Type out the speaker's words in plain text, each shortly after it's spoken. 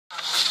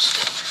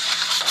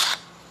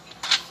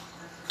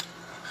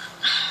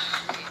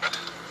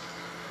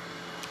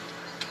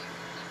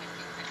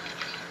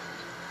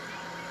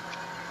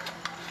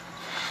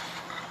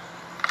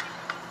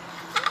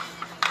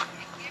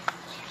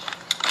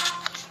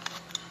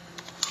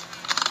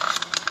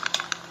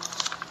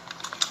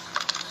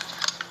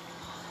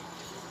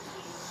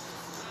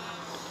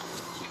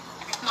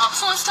Now,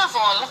 first of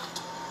all,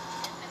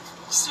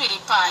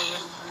 sweetie pie.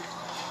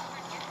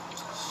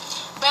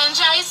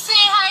 Benjai, say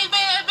hi,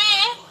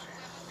 baby.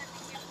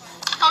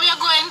 How you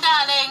going,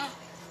 darling?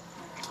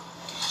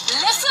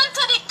 Listen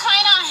to the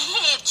kind of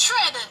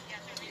hatred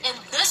in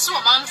this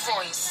woman's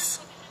voice.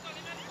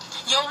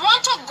 You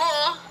want to go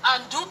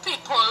and do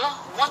people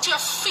what you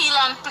feel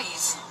and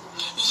please.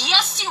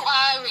 Yes, you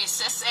are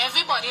racist.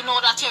 Everybody know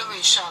that you're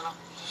racial.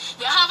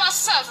 You have a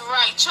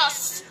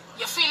self-righteous,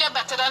 you feel you're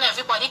better than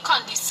everybody,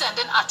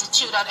 condescending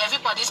attitude, and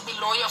everybody's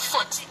below your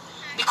foot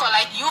because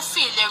like you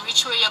feel they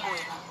reach where you're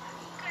going.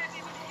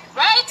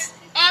 Right?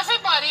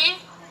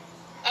 Everybody,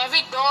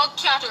 every dog,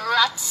 cat,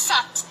 rat,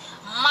 sat,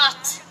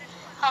 mat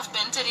have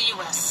been to the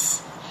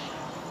US.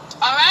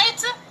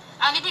 Alright?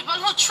 And the people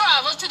who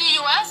travel to the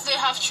US, they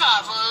have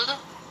traveled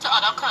to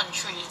other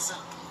countries.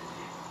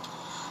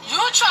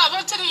 You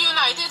travel to the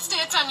United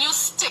States and you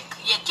stick.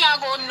 You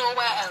can't go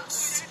nowhere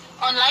else.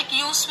 Unlike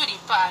you, sweetie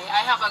pie,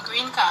 I have a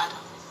green card.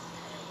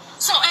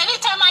 So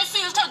anytime I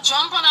feel to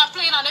jump on a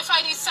plane and if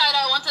I decide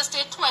I want to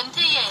stay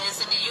 20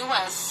 years in the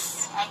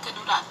US, I can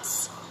do that.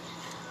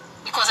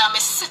 Because I'm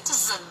a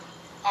citizen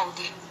out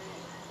there.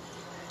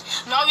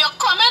 Now you're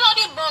coming on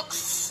the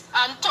books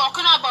and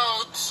talking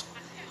about,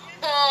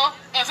 oh,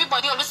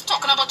 everybody always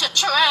talking about your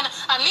children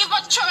and leave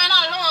my children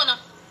alone.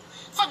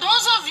 For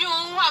those of you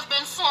who have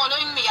been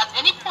following me at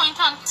any point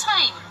in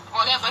time,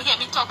 or ever hear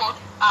me talk about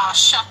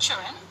Asha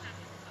children,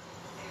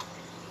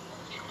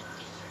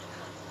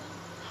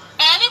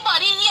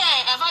 anybody here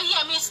ever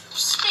hear me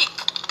speak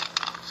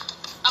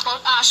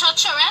about Asha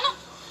children?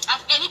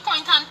 At any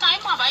point in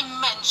time have I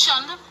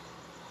mentioned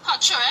her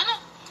children?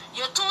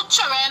 Your two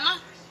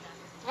children,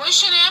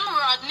 what's your name,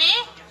 Rodney,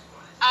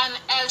 and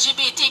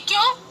LGBTQ?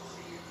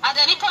 At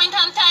any point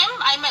in time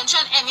I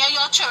mention any of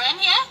your children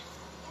here?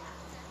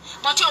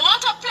 But you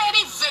want to play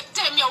the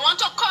victim, you want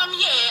to come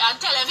here